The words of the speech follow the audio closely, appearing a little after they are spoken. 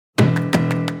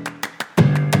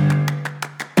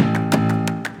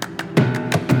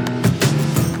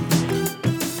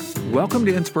Welcome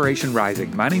to Inspiration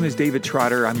Rising. My name is David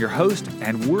Trotter. I'm your host,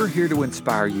 and we're here to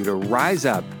inspire you to rise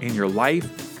up in your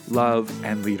life, love,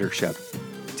 and leadership.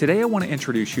 Today, I want to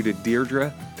introduce you to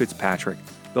Deirdre Fitzpatrick,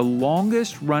 the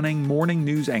longest-running morning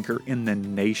news anchor in the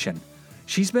nation.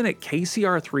 She's been at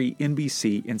KCR3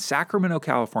 NBC in Sacramento,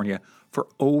 California for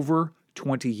over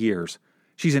 20 years.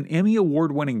 She's an Emmy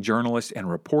Award-winning journalist in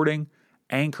reporting,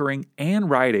 anchoring, and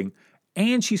writing,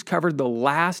 and she's covered the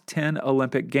last 10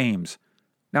 Olympic Games.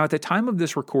 Now, at the time of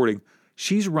this recording,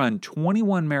 she's run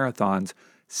 21 marathons,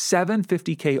 7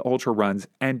 50K ultra runs,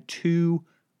 and 2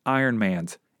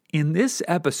 Ironmans. In this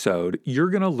episode, you're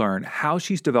going to learn how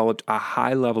she's developed a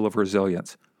high level of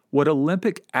resilience, what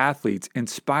Olympic athletes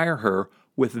inspire her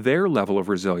with their level of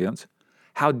resilience,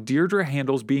 how Deirdre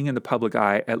handles being in the public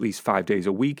eye at least 5 days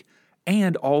a week,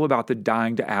 and all about the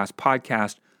Dying to Ask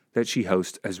podcast that she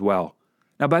hosts as well.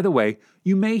 Now, by the way,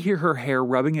 you may hear her hair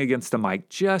rubbing against the mic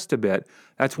just a bit.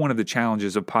 That's one of the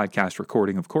challenges of podcast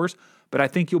recording, of course, but I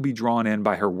think you'll be drawn in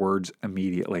by her words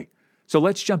immediately. So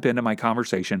let's jump into my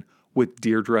conversation with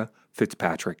Deirdre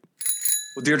Fitzpatrick.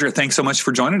 Well, Deirdre, thanks so much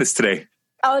for joining us today.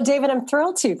 Oh, David, I'm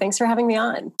thrilled to. Thanks for having me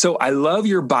on. So I love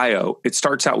your bio. It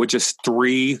starts out with just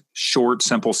 3 short,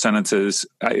 simple sentences.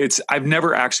 I've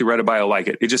never actually read a bio like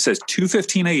it. It just says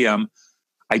 2:15 a.m.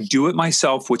 I do it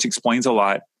myself, which explains a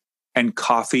lot, and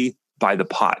coffee by the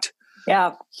pot.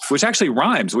 Yeah. Which actually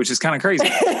rhymes, which is kind of crazy.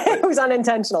 It was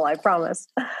unintentional, I promise.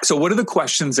 So what are the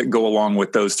questions that go along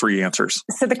with those 3 answers?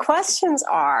 So the questions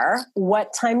are,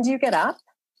 what time do you get up?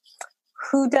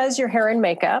 Who does your hair and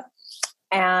makeup?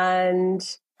 And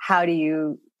how do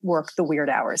you work the weird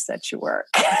hours that you work?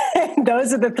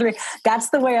 Those are the 3.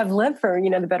 That's the way I've lived for,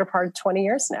 the better part of 20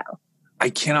 years now. I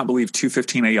cannot believe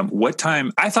 2:15 a.m. What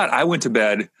time? I thought I went to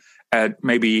bed at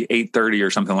maybe 8:30 or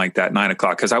something like that, 9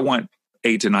 o'clock, because I want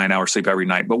 8 to 9 hours sleep every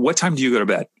night. But what time do you go to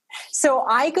bed? So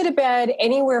I go to bed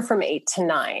anywhere from 8 to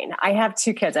 9. I have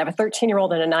 2 kids. I have a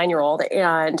 13-year-old and a 9-year-old,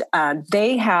 and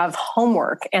they have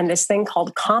homework and this thing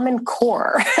called Common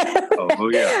Core. Oh,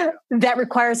 yeah. That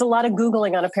requires a lot of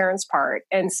Googling on a parent's part.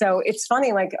 And so it's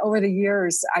funny, like over the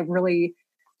years, I really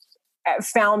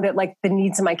found that like the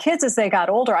needs of my kids as they got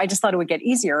older, I just thought it would get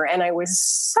easier. And I was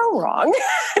so wrong.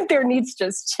 Their needs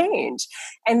just change.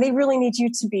 And they really need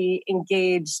you to be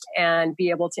engaged and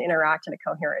be able to interact in a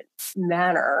coherent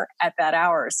manner at that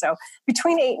hour. So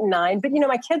between 8 and 9, but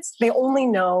my kids, they only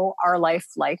know our life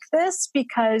like this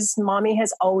because mommy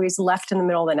has always left in the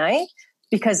middle of the night,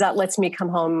 because that lets me come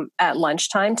home at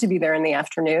lunchtime to be there in the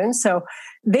afternoon. So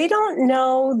they don't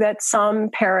know that some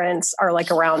parents are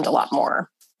like around a lot more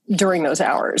during those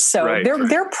hours. So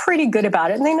they're pretty good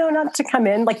about it, and they know not to come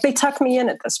in. Like they tuck me in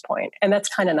at this point, and that's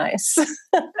kind of nice.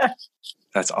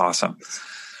 That's awesome.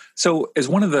 So as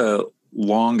one of the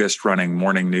longest running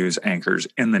morning news anchors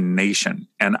in the nation,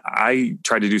 and I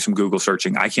tried to do some Google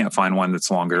searching, I can't find one that's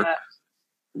longer. Yeah.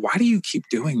 Why do you keep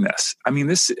doing this? I mean,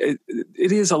 it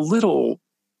is a little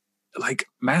like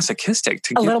masochistic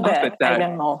to get up at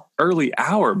that early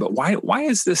hour, but why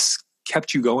has this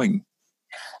kept you going?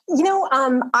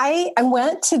 I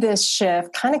went to this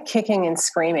shift kind of kicking and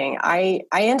screaming. I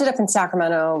ended up in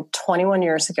Sacramento 21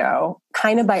 years ago,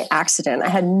 kind of by accident. I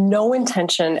had no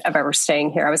intention of ever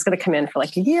staying here. I was going to come in for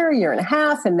like a year and a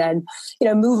half, and then,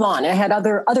 move on. I had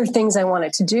other things I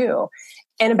wanted to do.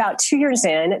 And about 2 years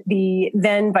in, the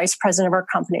then vice president of our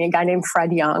company, a guy named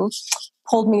Fred Young,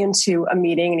 pulled me into a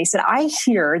meeting and he said, I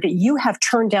hear that you have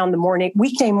turned down the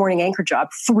weekday morning anchor job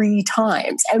 3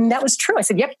 times. And that was true. I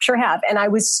said, yep, sure have. And I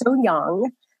was so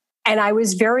young and I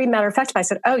was very matter of fact. I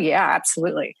said, oh yeah,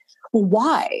 absolutely. Well,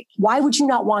 why? Why would you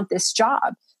not want this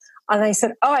job? And I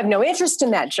said, I have no interest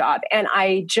in that job. And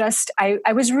I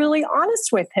was really honest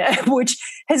with him, which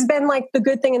has been like the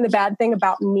good thing and the bad thing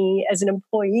about me as an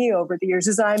employee over the years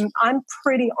is I'm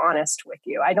pretty honest with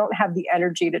you. I don't have the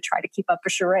energy to try to keep up a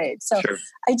charade. So sure.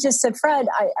 I just said, Fred,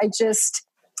 I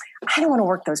don't want to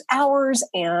work those hours.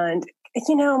 And,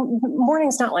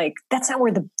 morning's not like, that's not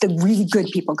where the really good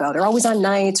people go. They're always on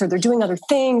nights or they're doing other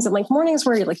things. And like morning's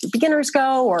where like the beginners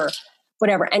go or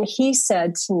whatever. And he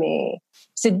said to me,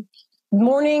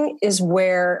 morning is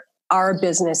where our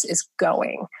business is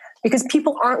going because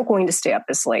people aren't going to stay up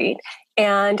this late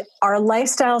and our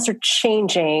lifestyles are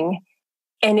changing.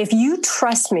 And if you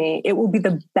trust me, it will be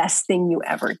the best thing you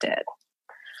ever did.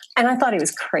 And I thought he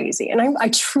was crazy. And I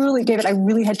truly, David, I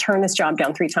really had turned this job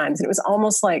down 3 times. And it was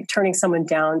almost like turning someone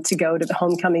down to go to the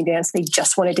homecoming dance. They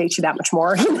just want to date you that much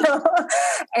more,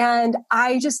 And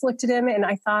I just looked at him and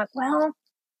I thought, well,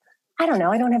 I don't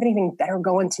know. I don't have anything better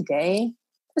going today.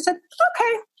 I said,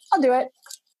 okay, I'll do it.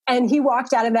 And he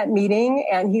walked out of that meeting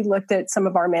and he looked at some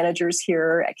of our managers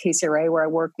here at KCRA, where I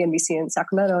work, NBC in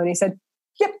Sacramento, and he said,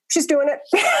 "Yep, she's doing it."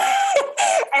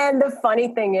 And the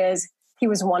funny thing is, he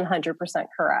was 100%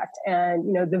 correct.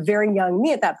 And, the very young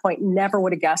me at that point never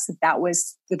would have guessed that that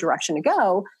was the direction to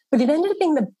go, but it ended up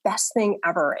being the best thing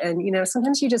ever. And,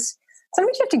 sometimes you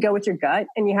have to go with your gut,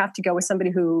 and you have to go with somebody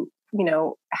who,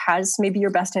 has maybe your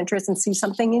best interest and see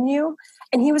something in you.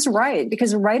 And he was right,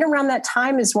 because right around that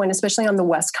time is when, especially on the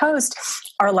West Coast,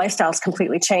 our lifestyles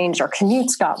completely changed. Our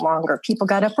commutes got longer. People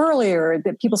got up earlier.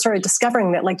 That people started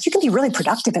discovering that, like, you can be really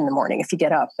productive in the morning if you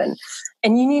get up, and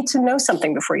you need to know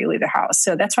something before you leave the house.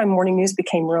 So that's why morning news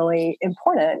became really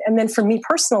important. And then for me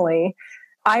personally,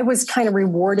 I was kind of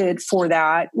rewarded for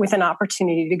that with an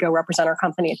opportunity to go represent our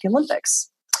company at the Olympics.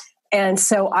 And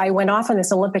so I went off on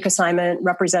this Olympic assignment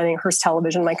representing Hearst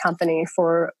Television, my company,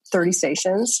 for 30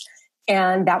 stations.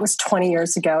 And that was 20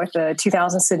 years ago at the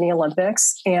 2000 Sydney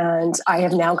Olympics. And I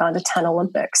have now gone to 10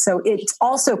 Olympics. So it's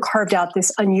also carved out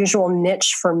this unusual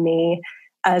niche for me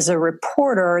as a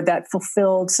reporter that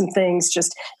fulfilled some things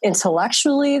just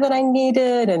intellectually that I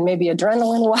needed, and maybe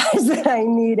adrenaline-wise that I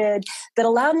needed, that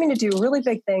allowed me to do really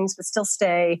big things, but still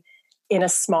stay in a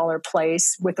smaller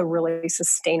place with a really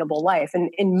sustainable life.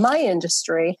 And in my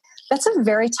industry, that's a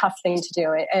very tough thing to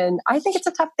do. And I think it's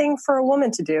a tough thing for a woman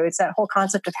to do. It's that whole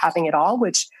concept of having it all,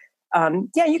 which,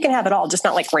 you can have it all, just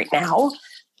not like right now.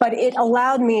 But it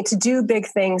allowed me to do big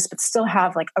things, but still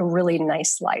have like a really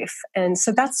nice life. And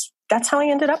so that's how I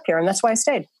ended up here. And that's why I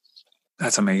stayed.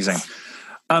 That's amazing.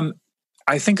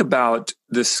 I think about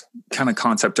this kind of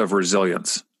concept of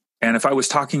resilience. And if I was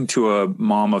talking to a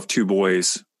mom of two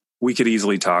boys, we could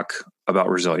easily talk about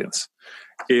resilience.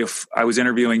 If I was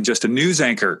interviewing just a news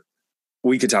anchor,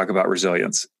 we could talk about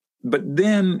resilience. But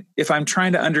then if I'm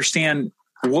trying to understand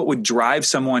what would drive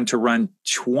someone to run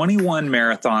 21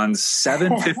 marathons,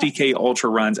 7 50K ultra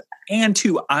runs, and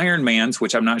 2 Ironmans,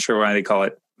 which I'm not sure why they call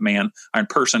it Iron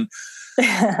person,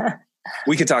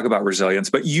 we could talk about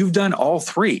resilience. But you've done all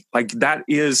three. Like, that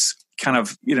is kind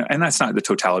of, and that's not the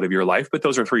totality of your life, but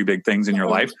those are 3 big things in your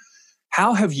life.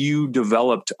 How have you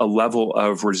developed a level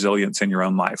of resilience in your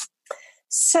own life?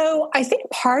 So I think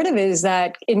part of it is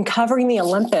that in covering the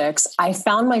Olympics, I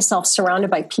found myself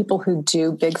surrounded by people who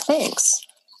do big things.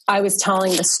 I was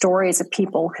telling the stories of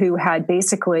people who had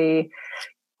basically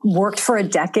worked for a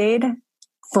decade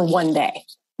for one day,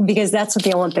 because that's what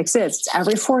the Olympics is. It's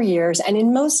every 4 years. And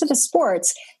in most of the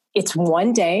sports, it's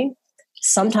one day.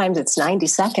 Sometimes it's 90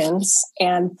 seconds,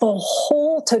 and the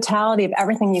whole totality of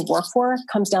everything you've worked for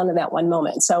comes down to that one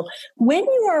moment. So when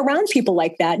you are around people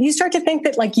like that, you start to think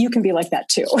that, like, you can be like that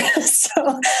too.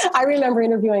 So I remember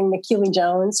interviewing McKeely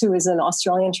Jones, who is an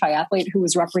Australian triathlete who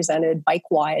was represented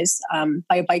bike-wise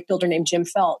by a bike builder named Jim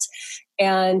Felt.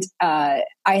 And I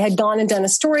had gone and done a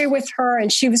story with her,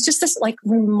 and she was just this like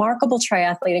remarkable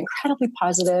triathlete, incredibly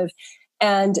positive.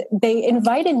 And they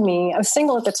invited me, I was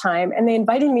single at the time, and they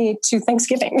invited me to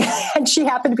Thanksgiving. And she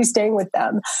happened to be staying with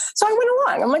them. So I went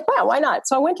along. I'm like, wow, why not?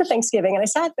 So I went to Thanksgiving, and I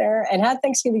sat there and had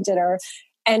Thanksgiving dinner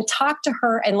and talked to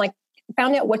her and like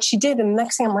found out what she did. And the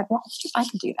next thing I'm like, well, I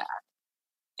could do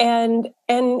that. And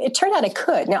it turned out I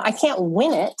could. Now, I can't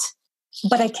win it,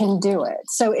 but I can do it.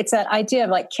 So it's that idea of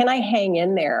like, can I hang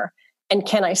in there, and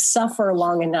can I suffer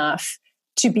long enough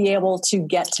to be able to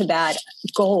get to that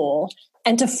goal,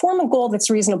 and to form a goal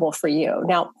that's reasonable for you.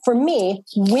 Now, for me,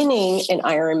 winning an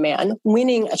Ironman,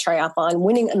 winning a triathlon,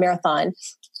 winning a marathon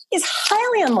is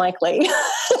highly unlikely,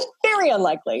 very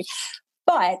unlikely.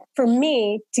 But for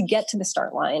me, to get to the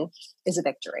start line is a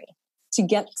victory. To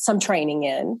get some training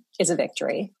in is a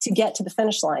victory. To get to the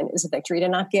finish line is a victory. To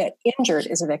not get injured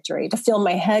is a victory. To feel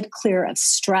my head clear of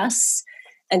stress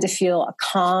and to feel a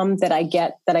calm that I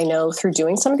get, that I know through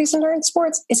doing some of these endurance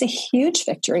sports, is a huge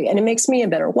victory. And it makes me a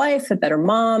better wife, a better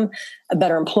mom, a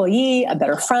better employee, a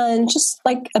better friend, just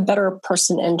like a better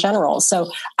person in general. So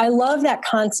I love that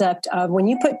concept of when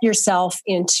you put yourself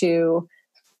into,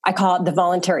 I call it the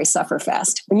voluntary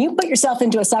sufferfest. When you put yourself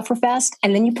into a sufferfest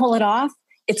and then you pull it off,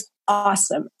 it's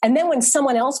awesome. And then when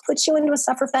someone else puts you into a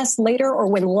sufferfest later, or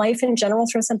when life in general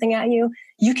throws something at you,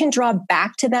 you can draw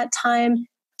back to that time,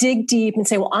 dig deep and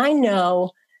say, well, I know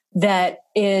that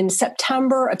in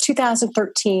September of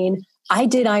 2013, I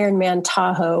did Ironman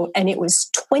Tahoe, and it was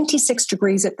 26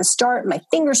 degrees at the start. My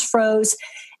fingers froze,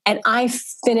 and I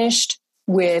finished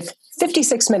with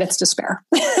 56 minutes to spare.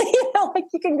 Like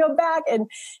you can go back, and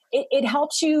it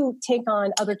helps you take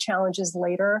on other challenges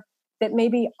later that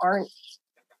maybe aren't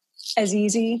as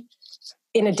easy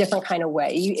in a different kind of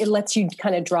way. It lets you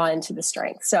kind of draw into the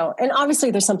strength. So, and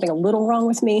obviously there's something a little wrong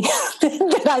with me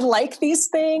that I like these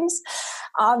things.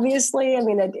 Obviously, I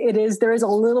mean, there is a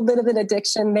little bit of an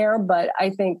addiction there, but I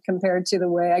think compared to the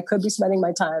way I could be spending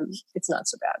my time, it's not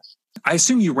so bad. I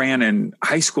assume you ran in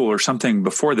high school or something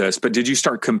before this, but did you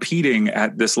start competing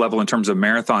at this level in terms of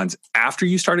marathons after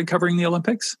you started covering the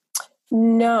Olympics?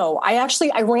 No, I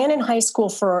ran in high school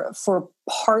for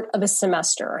part of a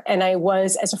semester, and I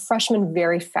was, as a freshman,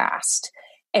 very fast.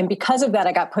 And because of that,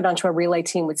 I got put onto a relay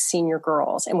team with senior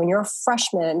girls. And when you're a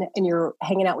freshman and you're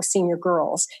hanging out with senior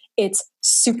girls, it's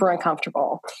super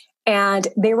uncomfortable. And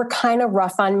they were kind of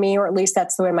rough on me, or at least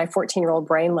that's the way my 14-year-old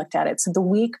brain looked at it. So the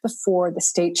week before the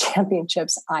state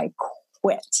championships, I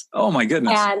quit. Oh my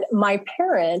goodness. And my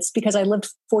parents, because I lived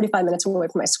 45 minutes away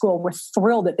from my school, were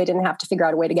thrilled that they didn't have to figure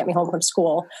out a way to get me home from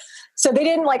school. So they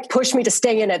didn't push me to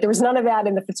stay in it. There was none of that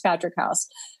in the Fitzpatrick house.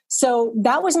 So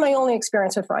that was my only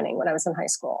experience with running when I was in high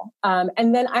school.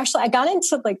 And then actually I got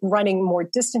into running more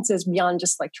distances beyond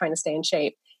just trying to stay in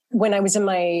shape when I was in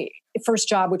my first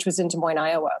job, which was in Des Moines,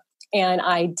 Iowa. And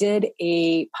I did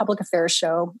a public affairs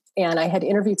show, and I had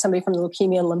interviewed somebody from the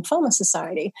Leukemia and Lymphoma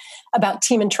Society about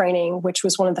Team in Training, which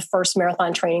was one of the first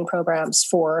marathon training programs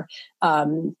for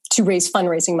to raise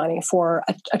fundraising money for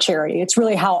a charity. It's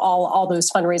really how all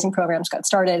those fundraising programs got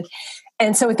started.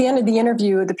 And so at the end of the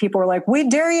interview, the people were like, "We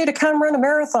dare you to come run a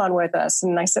marathon with us."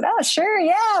 And I said, "Oh, sure.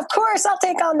 Yeah, of course. I'll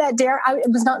take on that dare."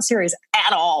 It was not serious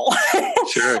at all.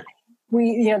 Sure.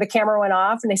 The camera went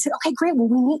off and they said, "Okay, great. Well,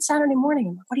 we meet Saturday morning."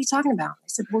 I'm like, "What are you talking about?" I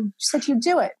said, "Well, you said you'd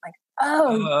do it." Like,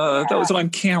 "Oh, yeah. That was on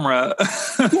camera."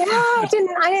 Yeah, I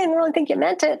didn't really think you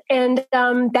meant it. And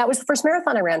that was the first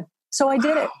marathon I ran. So I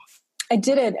did it. I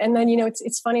did it. And then,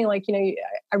 it's funny,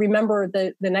 I remember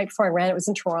the night before I ran, it was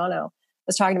in Toronto. I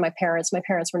was talking to my parents. My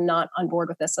parents were not on board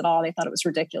with this at all. They thought it was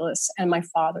ridiculous. And my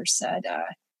father said,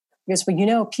 he goes,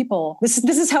 "Well, people, this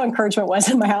is how encouragement was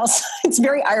in my house." It's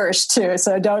very Irish too,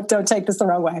 so don't take this the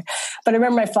wrong way. But I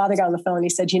remember my father got on the phone and he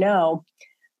said,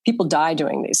 "People die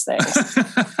doing these things."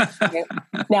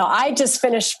 Now, I just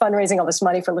finished fundraising all this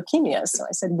money for leukemia. So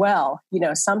I said, "Well,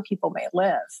 some people may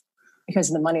live because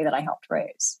of the money that I helped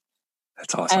raise."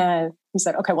 That's awesome. And he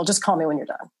said, "Okay, well, just call me when you're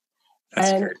done."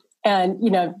 That's great. And,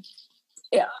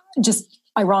 just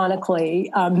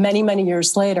ironically, many, many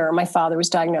years later, my father was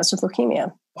diagnosed with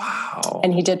leukemia. Wow.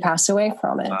 And he did pass away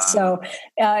from it. Wow. So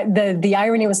the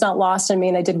irony was not lost on me.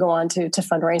 And I did go on to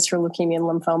fundraise for leukemia and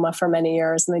lymphoma for many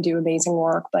years, and they do amazing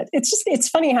work. But it's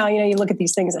funny how, you look at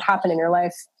these things that happen in your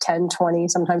life 10, 20,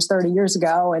 sometimes 30 years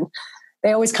ago, and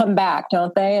they always come back,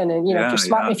 don't they? And then,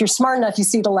 if you're smart enough, you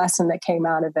see the lesson that came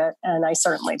out of it. And I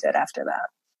certainly did after that.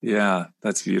 Yeah,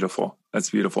 that's beautiful. That's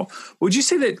beautiful. Would you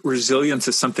say that resilience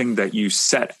is something that you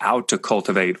set out to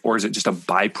cultivate, or is it just a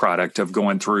byproduct of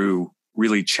going through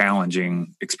really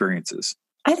challenging experiences?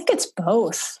 I think it's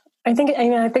both. I think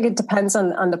it depends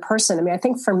on the person. I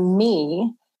think for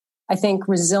me, I think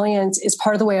resilience is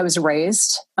part of the way I was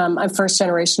raised. I'm first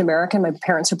generation American. My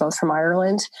parents are both from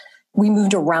Ireland. We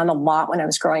moved around a lot when I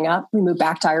was growing up. We moved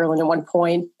back to Ireland at one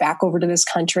point, back over to this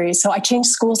country. So I changed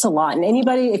schools a lot. And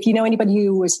if you know anybody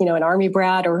who was, an Army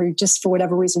brat or who just for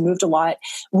whatever reason moved a lot,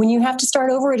 when you have to start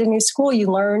over at a new school,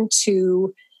 you learn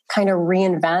to kind of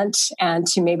reinvent and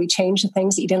to maybe change the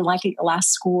things that you didn't like at your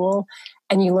last school.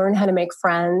 And you learn how to make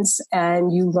friends,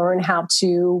 and you learn how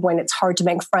to, when it's hard to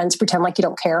make friends, pretend like you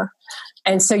don't care.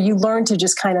 And so you learn to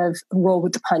just kind of roll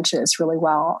with the punches really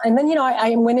well. And then,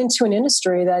 I went into an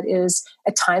industry that is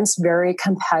at times very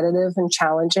competitive and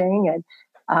challenging.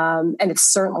 And it's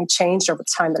certainly changed over the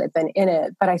time that I've been in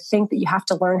it. But I think that you have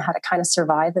to learn how to kind of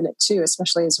survive in it too,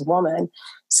 especially as a woman.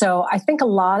 So I think a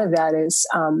lot of that is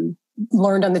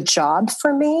learned on the job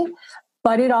for me.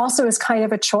 But it also is kind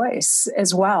of a choice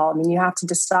as well. You have to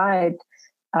decide,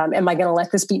 am I going to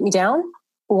let this beat me down?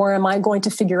 Or am I going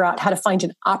to figure out how to find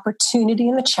an opportunity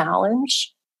in the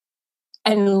challenge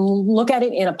and look at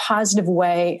it in a positive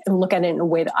way and look at it in a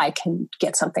way that I can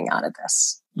get something out of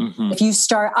this?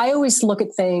 Mm-hmm. I always look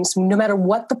at things, no matter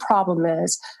what the problem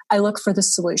is, I look for the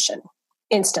solution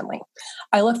instantly.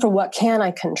 I look for what can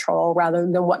I control rather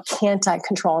than what can't I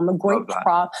control. I'm a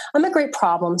great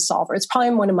problem solver. It's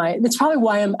probably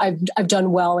why I've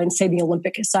done well in, say, the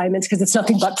Olympic assignments, because it's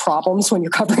nothing but problems when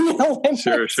you're covering the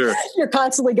Olympics. Sure. You're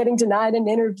constantly getting denied an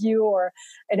interview, or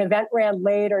an event ran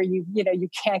late, or you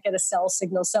can't get a cell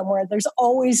signal somewhere. There's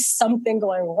always something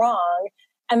going wrong.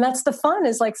 And that's the fun,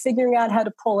 is figuring out how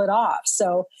to pull it off.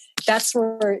 So that's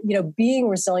where, being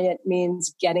resilient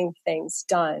means getting things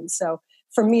done. So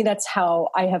for me, that's how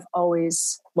I have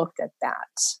always looked at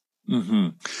that. Mm-hmm.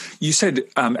 You said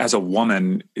as a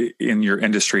woman in your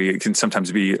industry, it can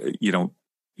sometimes be,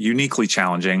 uniquely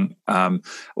challenging.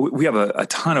 We have a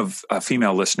ton of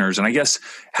female listeners, and I guess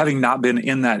having not been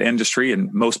in that industry,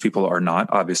 and most people are not,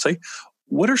 obviously,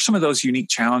 what are some of those unique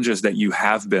challenges that you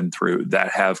have been through that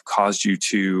have caused you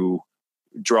to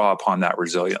draw upon that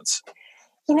resilience?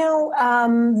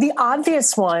 The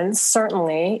obvious ones,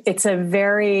 certainly,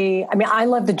 I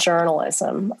love the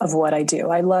journalism of what I do.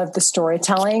 I love the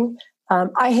storytelling.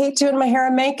 I hate doing my hair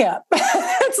and makeup.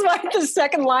 It's like the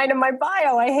second line of my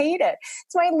bio. I hate it.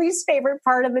 It's my least favorite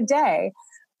part of the day.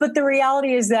 But the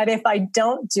reality is that if I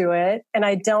don't do it and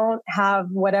I don't have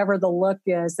whatever the look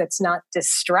is that's not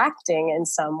distracting in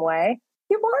some way,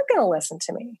 people aren't going to listen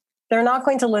to me. They're not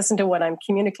going to listen to what I'm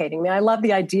communicating. I mean, I love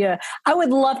the idea. I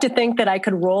would love to think that I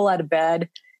could roll out of bed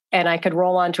and I could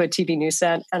roll onto a TV news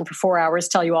set and for 4 hours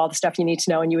tell you all the stuff you need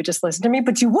to know and you would just listen to me,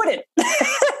 but you wouldn't.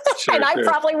 Sure, and I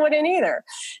probably wouldn't either.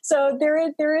 So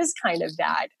there is kind of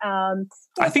that.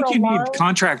 I think you need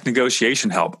contract negotiation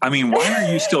help. I mean, why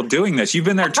are you still doing this? You've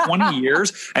been there 20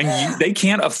 years and they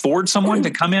can't afford someone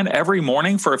to come in every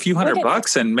morning for a few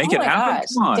 $100 and make it happen.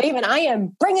 Come on. David, I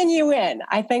am bringing you in.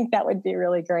 I think that would be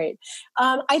really great.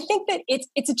 I think that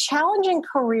it's a challenging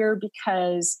career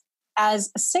because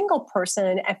as a single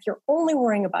person, if you're only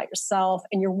worrying about yourself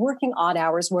and you're working odd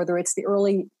hours, whether it's the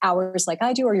early hours like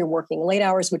I do, or you're working late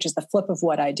hours, which is the flip of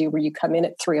what I do, where you come in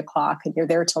at 3:00 and you're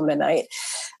there till midnight.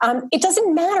 It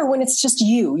doesn't matter when it's just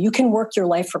you. You can work your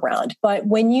life around. But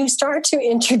when you start to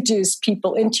introduce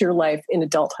people into your life in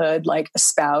adulthood, like a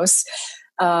spouse,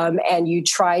 and you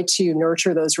try to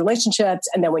nurture those relationships.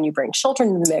 And then when you bring children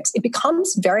in the mix, it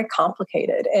becomes very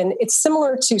complicated. And it's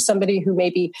similar to somebody who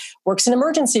maybe works an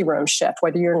emergency room shift,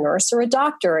 whether you're a nurse or a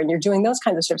doctor and you're doing those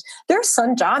kinds of shifts. There are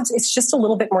some jobs, it's just a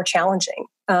little bit more challenging.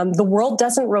 The world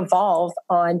doesn't revolve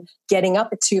on getting up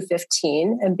at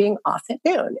 2:15 and being off at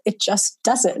noon. It just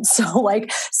doesn't. So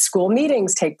like school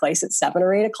meetings take place at 7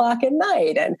 or 8 o'clock at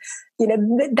night. And,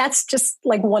 that's just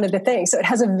like one of the things. So it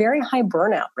has a very high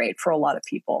burnout rate for a lot of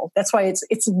people. That's why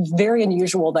it's very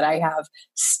unusual that I have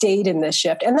stayed in this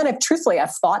shift. And then I've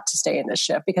thought to stay in this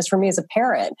shift because for me as a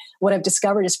parent, what I've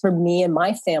discovered is for me and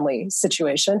my family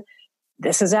situation,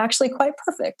 this is actually quite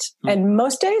perfect. And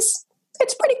most days,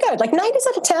 it's pretty good. Like 9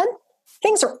 out of 10,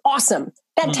 things are awesome.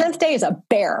 That 10th day is a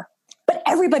bear. But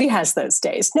everybody has those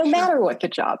days, no matter what the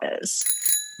job is.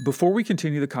 Before we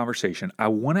continue the conversation, I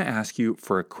want to ask you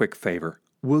for a quick favor.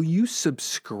 Will you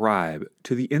subscribe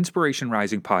to the Inspiration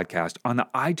Rising podcast on the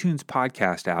iTunes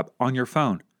podcast app on your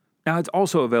phone? Now, it's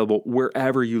also available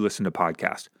wherever you listen to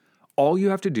podcasts. All you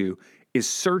have to do is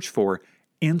search for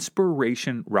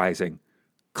Inspiration Rising.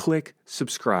 Click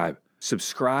subscribe.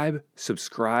 Subscribe,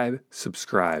 subscribe,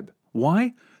 subscribe.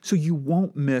 Why? So you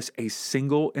won't miss a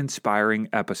single inspiring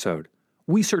episode.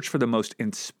 We search for the most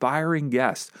inspiring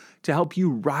guests to help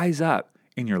you rise up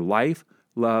in your life,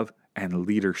 love, and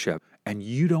leadership. And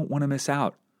you don't want to miss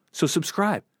out. So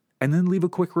subscribe and then leave a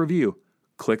quick review.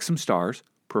 Click some stars,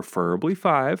 preferably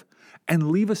 5,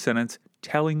 and leave a sentence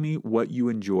telling me what you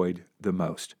enjoyed the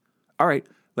most. All right,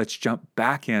 let's jump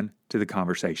back into the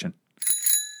conversation.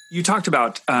 You talked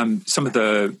about some of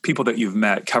the people that you've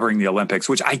met covering the Olympics,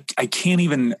 which I can't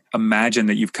even imagine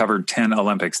that you've covered 10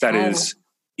 Olympics. That is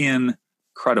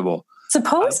incredible.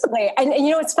 Supposedly. And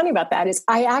what's funny about that is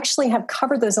I actually have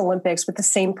covered those Olympics with the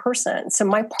same person. So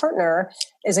my partner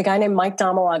is a guy named Mike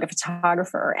Domalog, a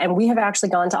photographer, and we have actually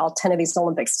gone to all 10 of these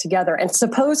Olympics together. And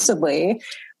supposedly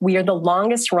we are the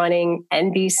longest running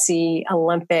NBC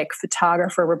Olympic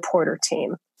photographer reporter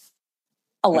team.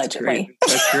 Allegedly.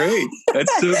 That's great.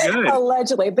 That's so good.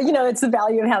 Allegedly. But, it's the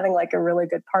value of having like a really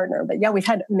good partner. But yeah, we've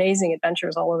had amazing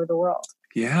adventures all over the world.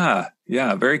 Yeah.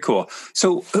 Very cool.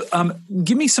 So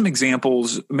give me some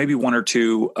examples, maybe one or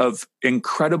two, of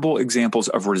incredible examples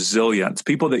of resilience,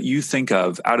 people that you think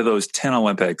of out of those 10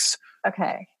 Olympics.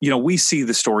 Okay. We see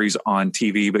the stories on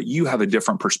TV, but you have a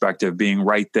different perspective being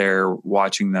right there,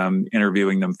 watching them,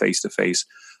 interviewing them face to face.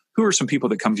 Who are some people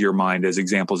that come to your mind as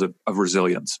examples of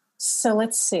resilience? So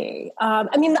let's see.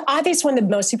 The obvious one that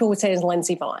most people would say is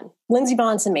Lindsey Vonn. Lindsey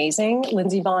Vonn's amazing.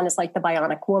 Lindsey Vonn is like the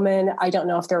bionic woman. I don't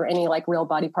know if there are any like real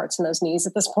body parts in those knees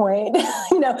at this point.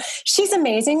 She's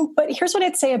amazing. But here's what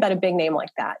I'd say about a big name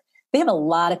like that. They have a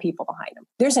lot of people behind them.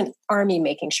 There's an army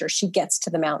making sure she gets to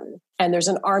the mountain, and there's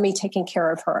an army taking care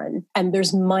of her, and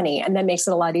there's money, and that makes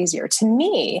it a lot easier. To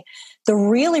me, the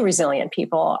really resilient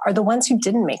people are the ones who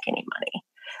didn't make any money.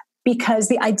 Because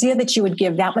the idea that you would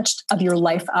give that much of your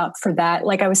life up for that,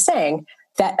 like I was saying,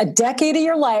 that a decade of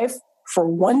your life for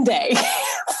one day,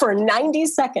 for 90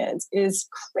 seconds is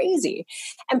crazy.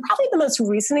 And probably the most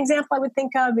recent example I would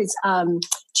think of is, do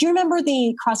you remember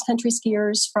the cross-country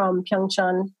skiers from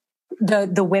Pyeongchang?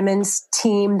 the women's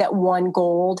team that won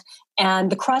gold,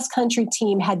 and the cross country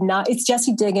team had not, it's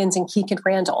Jessie Diggins and Keegan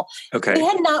Randall. Okay. They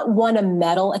had not won a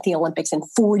medal at the Olympics in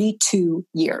 42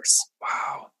 years.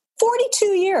 Wow. 42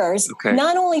 years. Okay.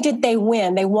 Not only did they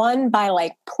win, they won by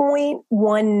like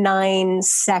 0.19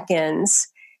 seconds,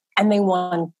 and they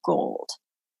won gold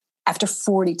after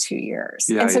 42 years.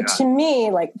 Yeah, and so to me,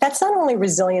 like, that's not only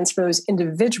resilience for those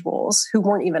individuals who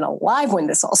weren't even alive when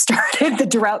this all started, the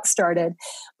drought started,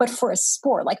 but for a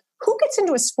sport. Like, who gets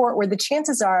into a sport where the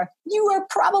chances are you are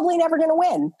probably never going to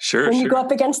win when you go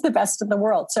up against the best of the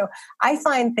world? So I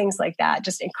find things like that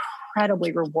just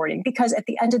incredibly rewarding, because at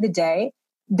the end of the day,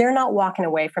 they're not walking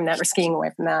away from that or skiing away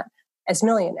from that as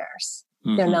millionaires.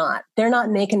 Mm-hmm. They're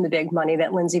not making the big money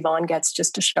that Lindsey Vonn gets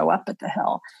just to show up at the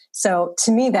hill. So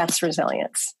to me, that's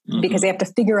resilience, because they have to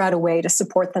figure out a way to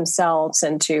support themselves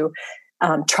and to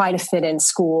try to fit in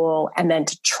school, and then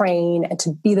to train and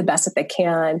to be the best that they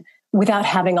can without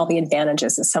having all the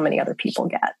advantages that so many other people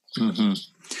get. Mm-hmm.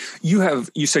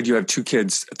 You said you have two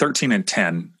kids, 13 and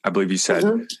 10, I believe you said.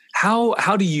 Mm-hmm.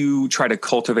 How do you try to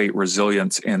cultivate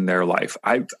resilience in their life?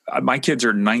 My kids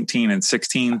are 19 and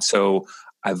 16, so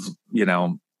I've,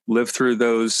 lived through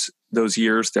those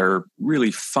years. They're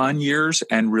really fun years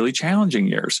and really challenging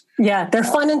years. Yeah, they're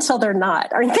fun until they're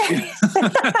not, aren't they?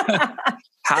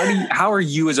 How are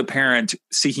you as a parent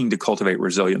seeking to cultivate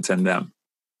resilience in them?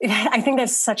 I think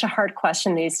that's such a hard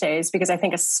question these days, because I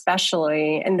think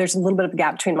especially, and there's a little bit of a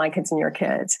gap between my kids and your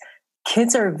kids,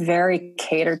 kids are very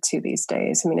catered to these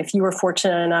days. I mean, if you were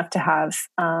fortunate enough to have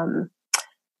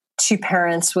two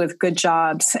parents with good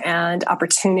jobs and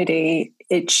opportunity,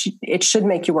 it should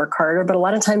make you work harder, but a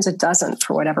lot of times it doesn't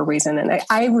for whatever reason. And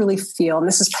I really feel, and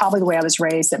this is probably the way I was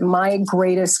raised, that my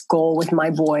greatest goal with my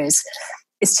boys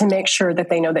is to make sure that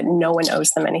they know that no one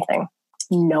owes them anything.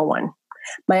 No one.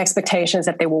 My expectation is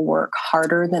that they will work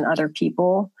harder than other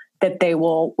people, that they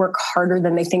will work harder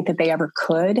than they think that they ever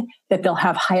could, that they'll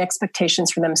have high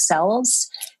expectations for themselves.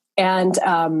 And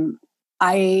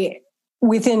I,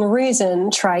 within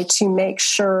reason, try to make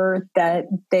sure that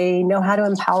they know how to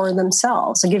empower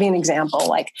themselves. I'll give you an example.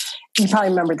 Like, you probably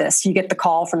remember this. You get the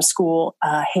call from school,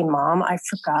 hey, Mom, I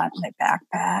forgot my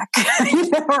backpack.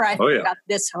 Or I forgot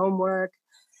this homework.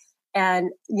 And,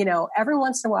 every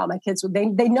once in a while, my kids,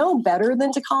 they know better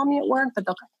than to call me at work, but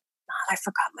they'll go, I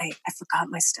forgot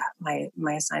my stuff,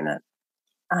 my assignment.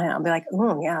 I'll be like,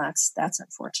 oh yeah, that's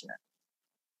unfortunate.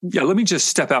 Yeah. Let me just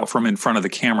step out from in front of the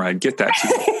camera and get that to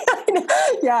you.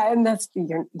 Yeah. And that's,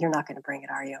 you're not going to bring it,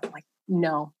 are you? I'm like,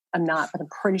 no, I'm not, but I'm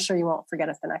pretty sure you won't forget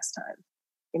it the next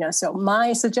time. So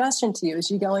my suggestion to you is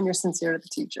you go and you're sincere to the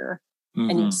teacher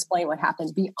and you explain what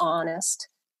happened, be honest,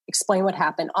 explain what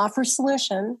happened, offer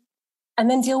solution, and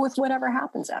then deal with whatever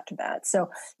happens after that. So,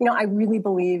 I really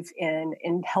believe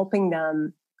in helping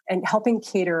them and helping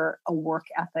cater a work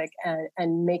ethic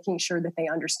and making sure that they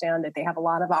understand that they have a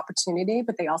lot of opportunity,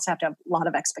 but they also have to have a lot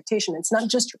of expectation. It's not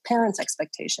just your parents'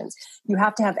 expectations. You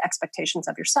have to have expectations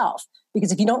of yourself,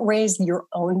 because if you don't raise your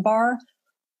own bar,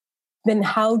 then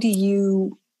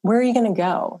where are you going to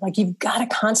go? Like, you've got to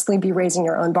constantly be raising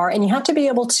your own bar, and you have to be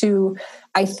able to,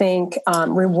 I think,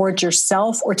 reward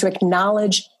yourself, or to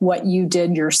acknowledge what you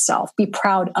did yourself. Be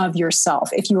proud of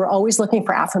yourself. If you were always looking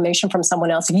for affirmation from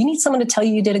someone else, if you need someone to tell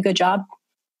you did a good job,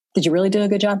 did you really do a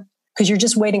good job? Because you're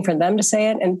just waiting for them to say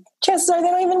it, and chances are they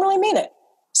don't even really mean it.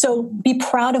 So be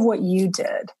proud of what you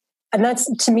did. And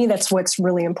to me, that's what's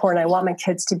really important. I want my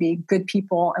kids to be good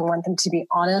people. I want them to be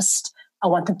honest. I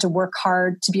want them to work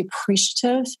hard, to be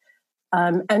appreciative,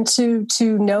 and to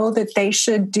know that they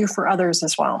should do for others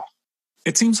as well.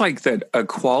 It seems like that a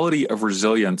quality of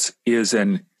resilience is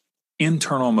an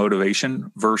internal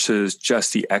motivation versus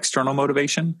just the external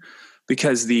motivation.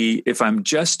 Because if I'm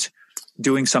just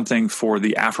doing something for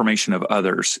the affirmation of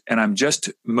others and I'm just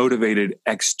motivated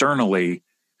externally,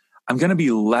 I'm going to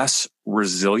be less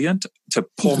resilient to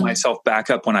pull myself back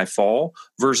up when I fall,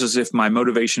 versus if my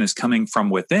motivation is coming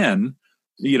from within,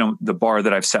 the bar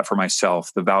that I've set for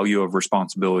myself, the value of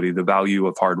responsibility, the value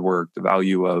of hard work, the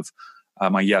value of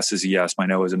my yes is a yes, my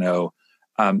no is a no.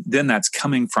 Then that's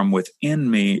coming from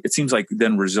within me. It seems like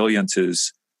then resilience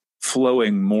is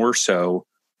flowing more so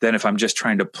than if I'm just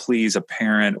trying to please a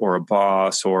parent or a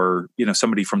boss or,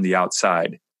 somebody from the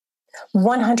outside.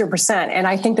 100%. And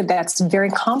I think that that's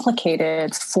very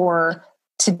complicated for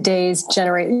today's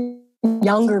generation,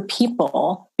 younger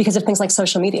people, because of things like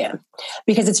social media,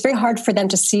 because it's very hard for them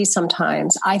to see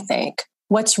sometimes, I think,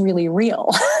 what's really real.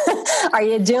 Are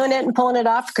you doing it and pulling it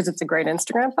off because it's a great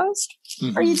Instagram post?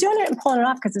 Mm-hmm. Are you doing it and pulling it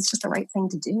off because it's just the right thing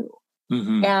to do?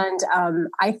 Mm-hmm. And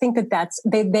I think that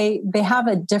they have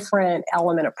a different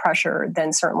element of pressure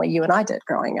than certainly you and I did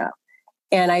growing up.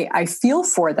 And I feel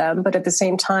for them, but at the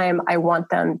same time, I want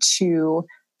them to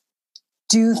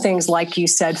do things like you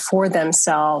said for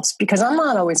themselves, because I'm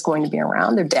not always going to be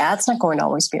around. Their dad's not going to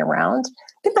always be around.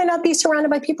 They might not be surrounded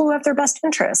by people who have their best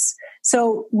interests.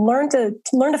 So learn to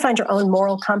find your own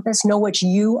moral compass, know what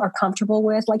you are comfortable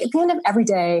with. Like at the end of every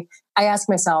day, I ask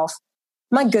myself,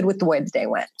 am I good with the way the day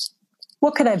went?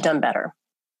 What could I have done better?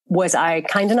 Was I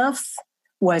kind enough?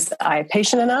 Was I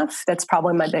patient enough? That's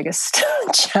probably my biggest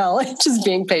challenge, is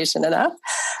being patient enough.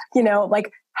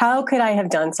 Like how could I have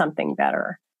done something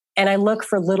better? And I look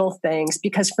for little things,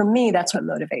 because for me, that's what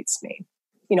motivates me.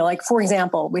 Like for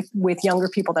example, with younger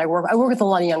people that I work with a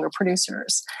lot of younger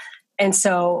producers. And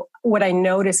so what I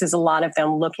notice is a lot of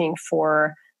them looking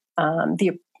for not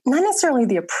necessarily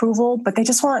the approval, but they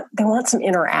want some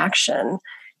interaction.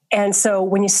 And so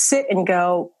when you sit and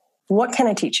go, what can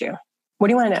I teach you? What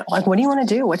do you want to know? Like, what do you want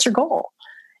to do? What's your goal?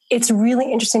 It's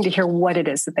really interesting to hear what it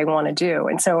is that they want to do.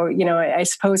 And so, I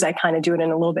suppose I kind of do it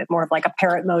in a little bit more of like a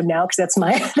parent mode now, because that's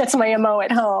my MO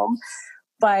at home.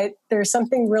 But there's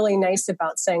something really nice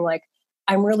about saying like,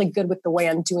 I'm really good with the way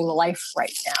I'm doing life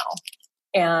right now.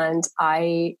 And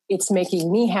it's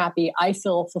making me happy. I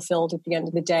feel fulfilled at the end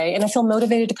of the day. And I feel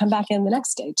motivated to come back in the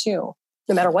next day too,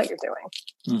 no matter what you're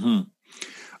doing. Mm-hmm.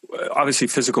 Obviously,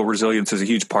 physical resilience is a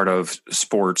huge part of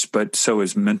sports, but so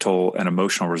is mental and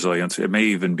emotional resilience. It may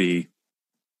even be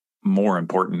more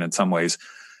important in some ways.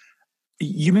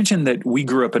 You mentioned that we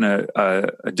grew up in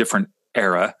a different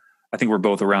era. I think we're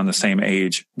both around the same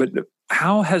age. But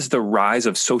how has the rise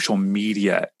of social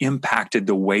media impacted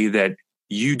the way that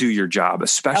you do your job,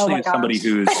 especially as somebody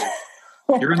who's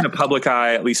you're in the public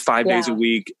eye at least 5 days a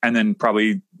week, and then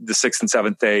probably the 6th and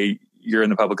 7th day you're in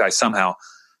the public eye somehow.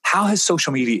 How has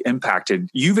social media impacted?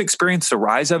 You've experienced the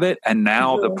rise of it and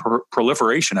now the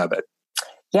proliferation of it.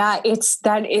 Yeah, that's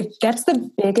the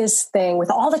biggest thing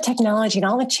with all the technology and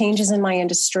all the changes in my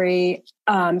industry.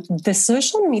 The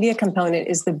social media component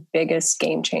is the biggest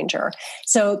game changer.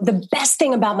 So the best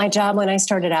thing about my job when I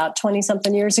started out 20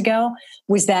 something years ago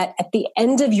was that at the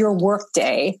end of your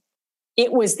workday,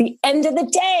 it was the end of the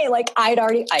day. Like I'd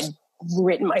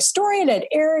written my story, it had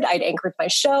aired, I'd anchored my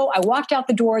show. I walked out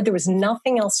the door. There was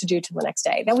nothing else to do till the next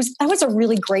day. That was a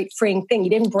really great freeing thing. You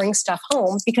didn't bring stuff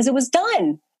home because it was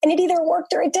done and it either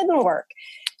worked or it didn't work.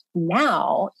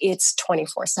 Now it's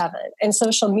 24/7, and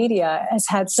social media has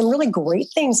had some really great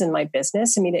things in my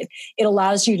business. I mean, it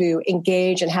allows you to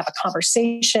engage and have a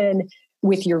conversation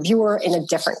with your viewer in a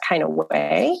different kind of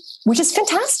way, which is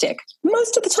fantastic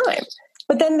most of the time.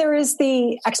 But then there is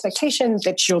the expectation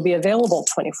that you'll be available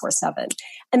 24/7.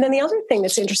 And then the other thing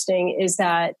that's interesting is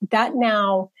that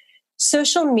now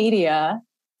social media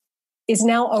is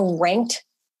now a ranked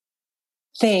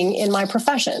thing in my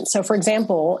profession. So for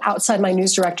example, outside my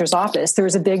news director's office,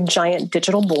 there's a big giant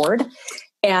digital board,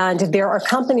 and there are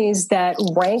companies that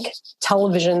rank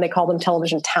television. They call them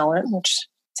television talent, which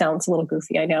sounds a little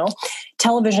goofy, I know.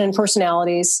 Television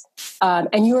personalities,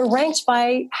 and you are ranked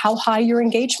by how high your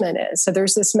engagement is. So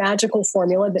there's this magical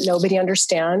formula that nobody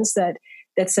understands that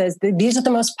says that these are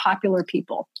the most popular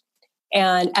people.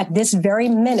 And at this very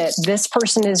minute, this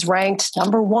person is ranked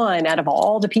number one out of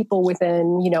all the people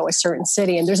within, a certain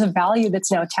city. And there's a value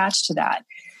that's now attached to that.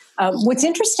 What's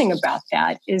interesting about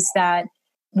that is that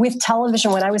with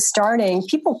television, when I was starting,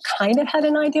 people kind of had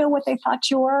an idea what they thought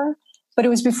you were. But it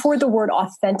was before the word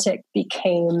authentic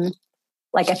became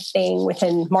like a thing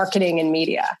within marketing and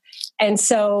media. And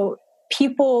so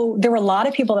there were a lot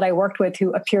of people that I worked with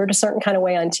who appeared a certain kind of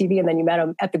way on TV, and then you met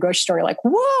them at the grocery store, and you're like,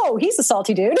 whoa, he's a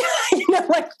salty dude,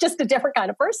 like just a different kind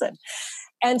of person.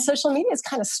 And social media has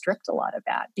kind of stripped a lot of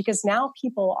that, because now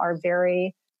people are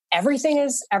everything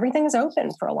is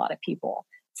open for a lot of people.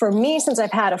 For me, since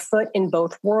I've had a foot in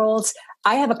both worlds,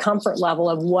 I have a comfort level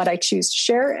of what I choose to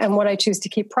share and what I choose to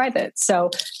keep private.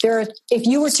 So if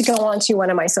you were to go onto one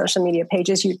of my social media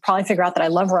pages, you'd probably figure out that I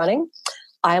love running.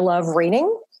 I love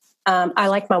reading. I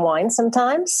like my wine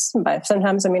sometimes, but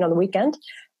sometimes on the weekend.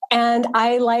 And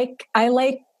I like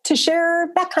to share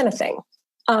that kind of thing.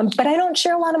 But I don't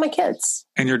share a lot of my kids.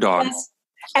 And your dog. Yes.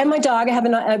 And my dog. I have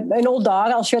an old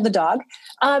dog. I'll share the dog.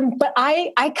 But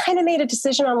I kind of made a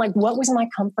decision on like, what was my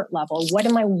comfort level? What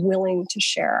am I willing to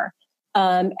share?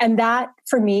 And that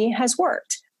for me has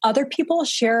worked. Other people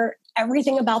share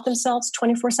everything about themselves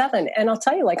 24/7. And I'll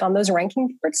tell you, like on those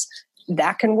ranking boards,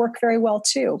 that can work very well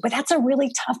too. But that's a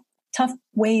really tough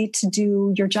way to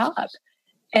do your job.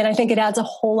 And I think it adds a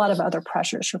whole lot of other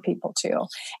pressures for people too.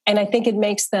 And I think it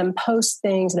makes them post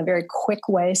things in a very quick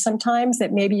way sometimes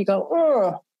that maybe you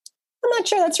go, I'm not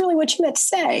sure that's really what you meant to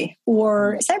say.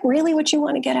 Or is that really what you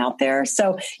want to get out there?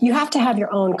 So you have to have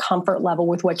your own comfort level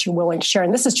with what you're willing to share.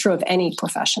 And this is true of any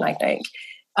profession, I think.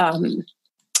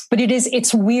 But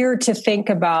it's weird to think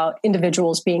about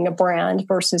individuals being a brand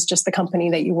versus just the company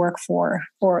that you work for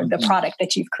or the product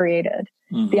that you've created.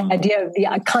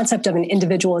 The concept of an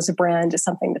individual as a brand is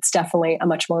something that's definitely a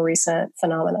much more recent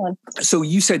phenomenon. So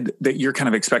you said that you're kind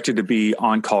of expected to be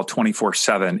on call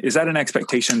 24/7. Is that an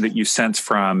expectation that you sense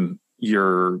from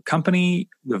your company,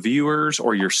 the viewers,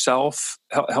 or yourself?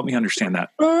 Help me understand that.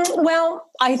 Well,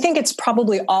 I think it's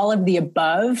probably all of the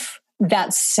above.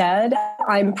 That said,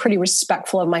 I'm pretty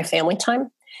respectful of my family time.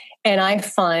 And I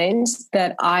find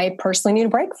that I personally need a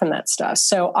break from that stuff.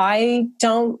 So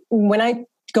when I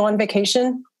go on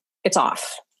vacation, it's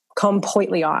off,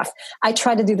 completely off. I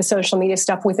try to do the social media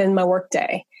stuff within my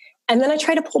workday. And then I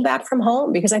try to pull back from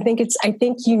home because I think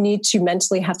you need to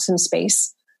mentally have some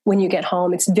space when you get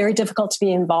home. It's very difficult to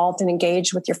be involved and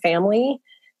engaged with your family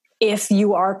if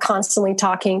you are constantly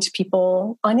talking to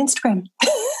people on Instagram.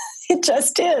 It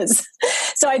just is.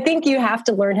 So I think you have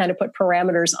to learn how to put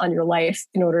parameters on your life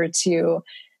in order to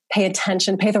pay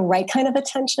the right kind of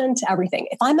attention to everything.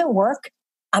 If I'm at work,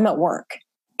 I'm at work.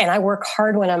 And I work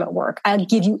hard when I'm at work. I'll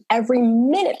give you every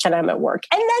minute that I'm at work.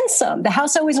 And then some. The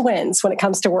house always wins when it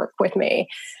comes to work with me.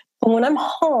 But when I'm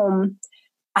home,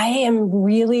 I am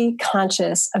really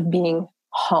conscious of being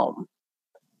home.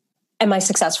 Am I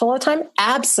successful all the time?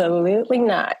 Absolutely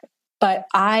not. But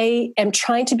I am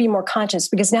trying to be more conscious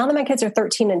because now that my kids are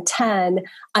 13 and 10,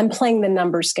 I'm playing the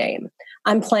numbers game.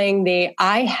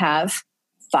 I have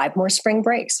 5 more spring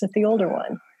breaks with the older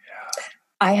one. Yeah.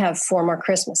 I have 4 more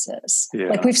Christmases. Yeah.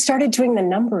 Like we've started doing the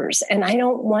numbers and I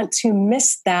don't want to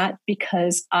miss that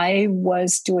because I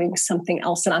was doing something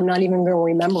else that I'm not even going to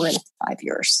remember in 5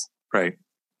 years. Right.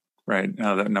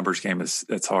 No, that numbers game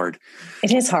it's hard.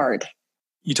 It is hard.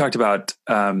 You talked about,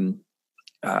 when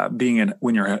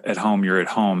you're at home, you're at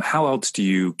home. How else do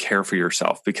you care for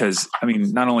yourself? Because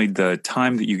not only the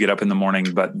time that you get up in the morning,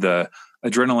 but the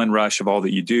adrenaline rush of all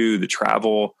that you do, the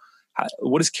travel.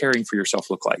 What does caring for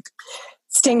yourself look like?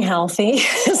 Staying healthy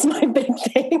is my big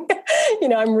thing.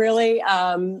 I'm really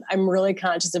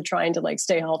conscious of trying to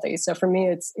stay healthy. So for me,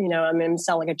 it's, I'm going to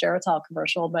sound like a Geritol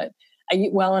commercial, but I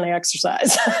eat well and I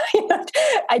exercise.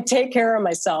 I take care of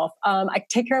myself. I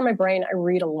take care of my brain. I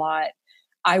read a lot.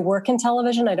 I work in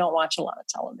television. I don't watch a lot of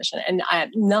television. And I have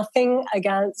nothing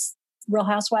against Real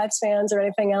Housewives fans or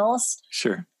anything else.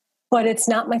 Sure. But it's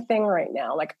not my thing right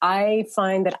now. I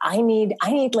find that I need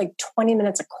 20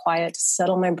 minutes of quiet to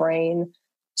settle my brain,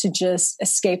 to just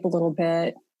escape a little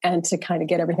bit and to kind of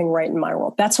get everything right in my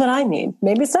world. That's what I need.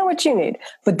 Maybe it's not what you need,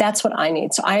 but that's what I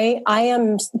need. So I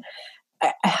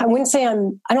wouldn't say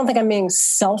I don't think I'm being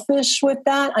selfish with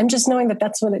that. I'm just knowing that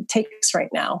that's what it takes right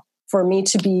now for me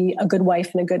to be a good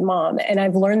wife and a good mom. And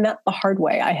I've learned that the hard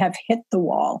way. I have hit the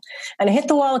wall. And I hit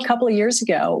the wall a couple of years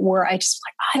ago where I just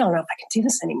I don't know if I can do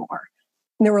this anymore.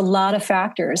 And there were a lot of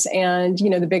factors. And,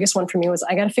 the biggest one for me was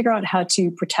I got to figure out how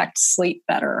to protect sleep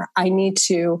better. I need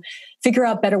to figure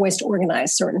out better ways to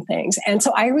organize certain things. And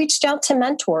so I reached out to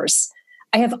mentors.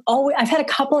 I've had a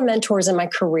couple of mentors in my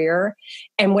career.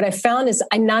 And what I found is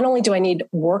not only do I need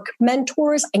work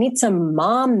mentors, I need some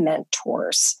mom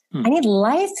mentors. I need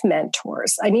life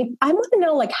mentors. I want to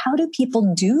know, how do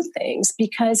people do things?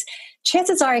 Because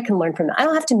chances are I can learn from them. I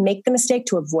don't have to make the mistake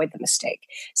to avoid the mistake.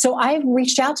 So I've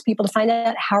reached out to people to find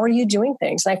out, how are you doing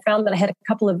things? And I found that I had a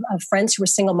couple of friends who were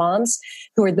single moms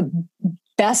who are the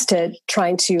best at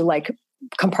trying to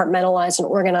compartmentalize and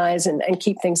organize and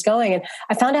keep things going. And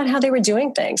I found out how they were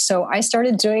doing things. So I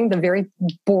started doing the very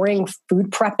boring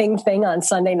food prepping thing on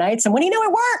Sunday nights. And when it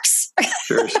works,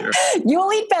 sure.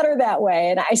 You'll eat better that way.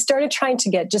 And I started trying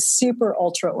to get just super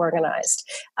ultra organized.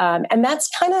 And that's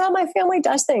kind of how my family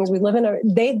does things. We live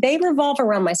they revolve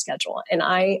around my schedule, and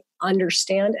I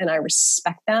understand and I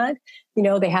respect that.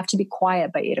 They have to be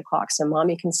quiet by 8:00 so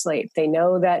mommy can sleep. They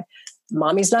know that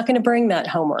mommy's not going to bring that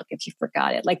homework if you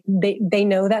forgot it. They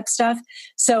know that stuff.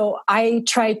 So I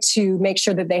try to make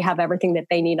sure that they have everything that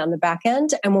they need on the back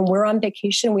end. And when we're on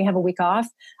vacation, we have a week off,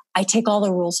 I take all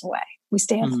the rules away. We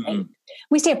stay up late.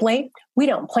 We stay up late. We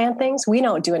don't plan things. We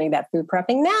don't do any of that food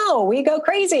prepping. No, we go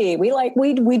crazy. We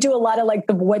do a lot of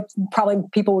what probably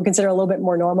people would consider a little bit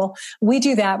more normal. We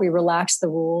do that. We relax the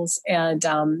rules. And,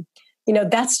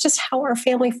 that's just how our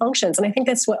family functions. And I think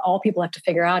that's what all people have to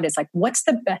figure out is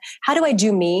how do I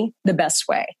do me the best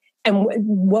way? And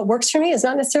what works for me is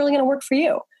not necessarily going to work for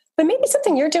you, but maybe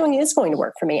something you're doing is going to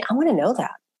work for me. I want to know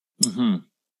that.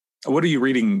 Mm-hmm. What are you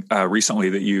reading recently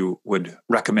that you would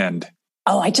recommend?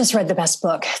 Oh, I just read the best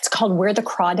book. It's called Where the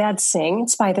Crawdads Sing.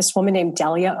 It's by this woman named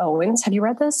Delia Owens. Have you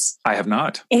read this? I have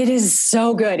not. It is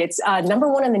so good. It's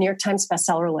number one on the New York Times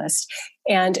bestseller list.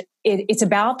 And it's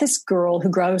about this girl who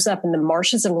grows up in the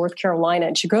marshes of North Carolina.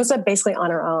 And she grows up basically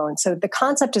on her own. So the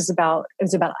concept is about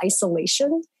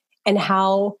isolation and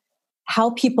how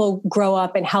people grow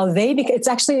up and how they become.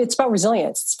 It's about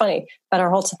resilience. It's funny about our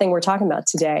whole thing we're talking about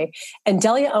today. And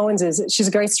Delia Owens she's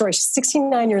a great story. She's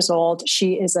 69 years old.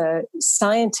 She is a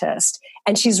scientist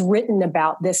and she's written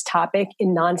about this topic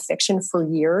in nonfiction for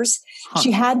years. Huh.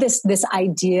 She had this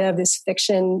idea of this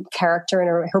fiction character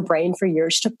in her brain for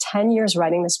years. She took 10 years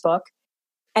writing this book.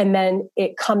 And then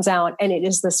it comes out and it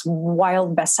is this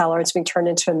wild bestseller. It's being turned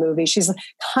into a movie. She's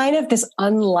kind of this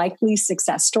unlikely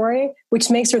success story, which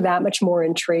makes her that much more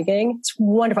intriguing. It's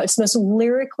wonderful. It's the most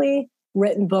lyrically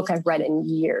written book I've read in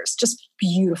years. Just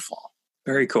beautiful.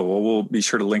 Very cool. Well, we'll be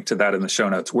sure to link to that in the show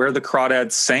notes. Where the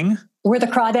Crawdads Sing? Where the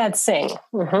Crawdads Sing.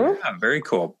 Mm-hmm. Yeah, very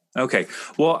cool. Okay.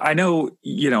 Well, I know,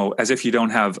 as if you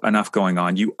don't have enough going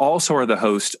on, you also are the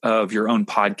host of your own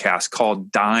podcast called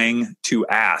Dying to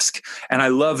Ask. And I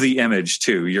love the image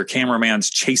too. Your cameraman's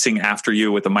chasing after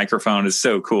you with a microphone is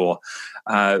so cool.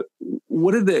 When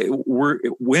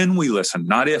we listen,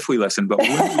 not if we listen, but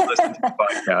when we listen to the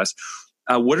podcast,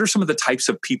 what are some of the types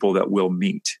of people that we'll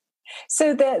meet?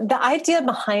 So the idea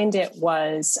behind it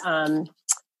was,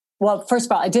 well, first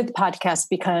of all, I did the podcast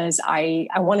because I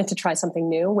wanted to try something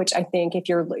new, which I think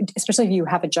especially if you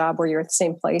have a job where you're at the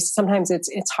same place, sometimes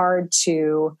it's hard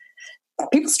to,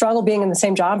 people struggle being in the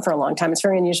same job for a long time. It's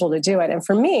very unusual to do it. And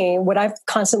for me, what I've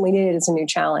constantly needed is a new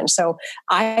challenge. So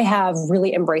I have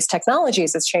really embraced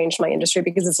technologies that's changed my industry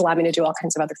because it's allowed me to do all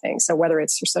kinds of other things. So whether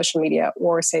it's through social media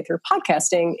or say through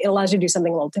podcasting, it allows you to do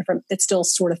something a little different that's still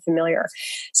sort of familiar.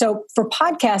 So for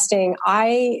podcasting,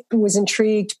 I was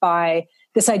intrigued by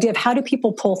this idea of how do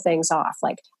people pull things off?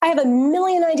 Like I have a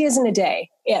million ideas in a day.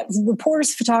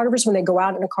 Reporters, photographers, when they go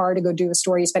out in a car to go do a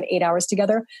story, you spend 8 hours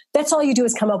together. That's all you do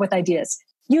is come up with ideas.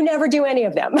 You never do any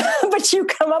of them, but you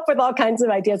come up with all kinds of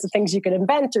ideas of things you could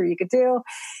invent or you could do.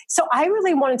 So I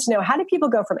really wanted to know, how do people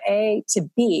go from A to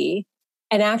B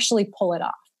and actually pull it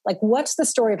off? Like, what's the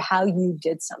story of how you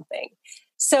did something?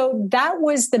 So that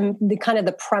was the kind of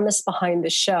the premise behind the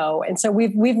show. And so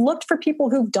we've looked for people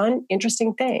who've done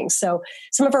interesting things. So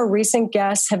some of our recent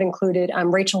guests have included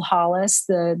Rachel Hollis,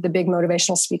 the big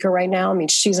motivational speaker right now. I mean,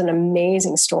 she's an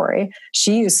amazing story.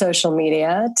 She used social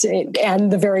media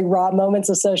and the very raw moments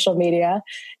of social media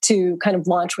to kind of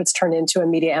launch what's turned into a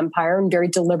media empire, and very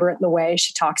deliberate in the way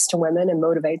she talks to women and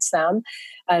motivates them.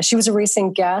 She was a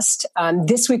recent guest.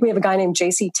 This week, we have a guy named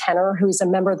JC Tenor, who's a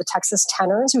member of the Texas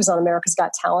Tenors, who's on America's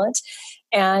Got Talent.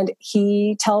 And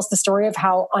he tells the story of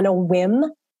how, on a whim,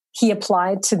 he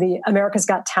applied to the America's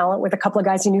Got Talent with a couple of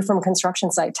guys he knew from a construction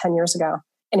site 10 years ago.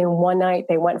 And in one night,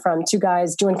 they went from two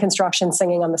guys doing construction,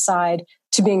 singing on the side,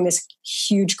 to being this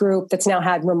huge group that's now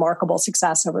had remarkable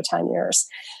success over 10 years.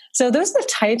 So those are the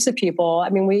types of people. I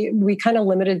mean, we kind of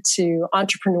limited to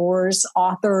entrepreneurs,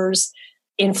 authors,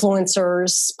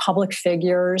 influencers, public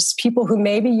figures, people who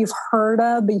maybe you've heard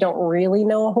of, but you don't really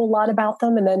know a whole lot about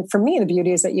them. And then for me, the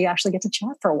beauty is that you actually get to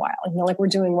chat for a while, like we're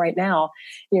doing right now.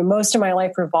 Most of my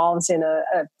life revolves in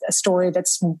a story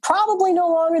that's probably no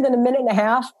longer than a minute and a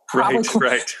half,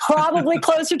 probably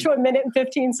closer to a minute and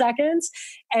 15 seconds.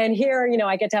 And here,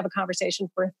 I get to have a conversation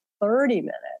for 30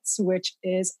 minutes, which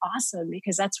is awesome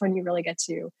because that's when you really get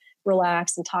to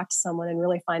relax and talk to someone and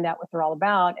really find out what they're all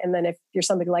about. And then if you're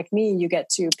somebody like me, you get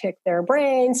to pick their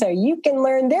brain so you can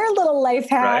learn their little life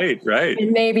hack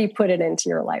and maybe put it into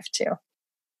your life too.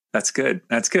 That's good.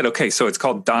 Okay. So it's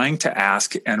called Dying to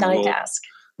Ask, and we'll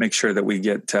make sure that we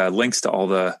get links to all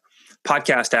the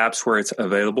podcast apps where it's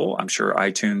available. I'm sure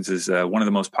iTunes is one of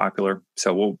the most popular.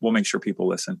 So we'll make sure people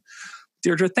listen.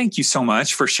 Deirdre, thank you so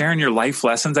much for sharing your life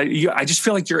lessons. I just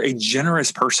feel like you're a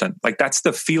generous person. Like that's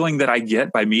the feeling that I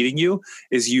get by meeting you,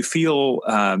 is you feel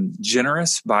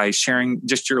generous by sharing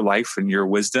just your life and your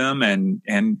wisdom and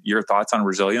your thoughts on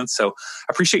resilience. So I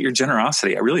appreciate your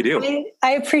generosity. I really do.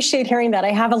 I appreciate hearing that.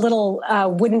 I have a little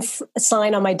wooden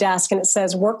sign on my desk and it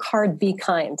says, "Work hard, be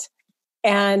kind."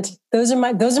 And those are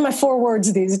my 4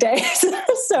 words these days.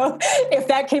 So if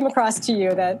that came across to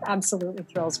you, that absolutely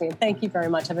thrills me. Thank you very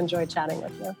much. I've enjoyed chatting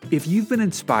with you. If you've been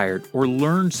inspired or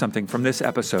learned something from this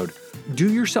episode,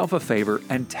 do yourself a favor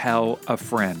and tell a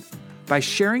friend. By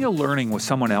sharing a learning with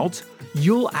someone else,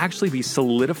 you'll actually be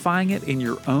solidifying it in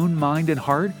your own mind and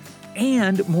heart,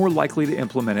 and more likely to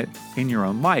implement it in your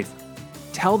own life.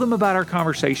 Tell them about our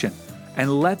conversation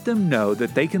and let them know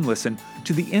that they can listen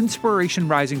to the Inspiration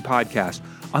Rising podcast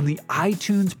on the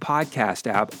iTunes podcast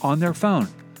app on their phone.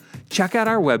 Check out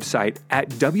our website at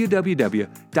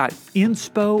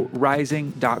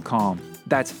www.insporising.com.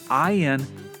 That's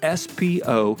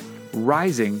INSPO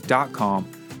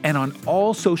rising.com, and on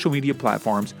all social media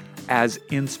platforms as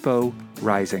Inspo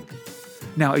Rising.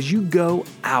 Now, as you go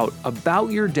out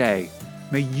about your day,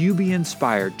 may you be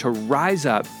inspired to rise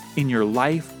up in your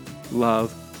life,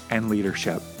 love, and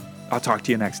leadership. I'll talk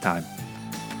to you next time.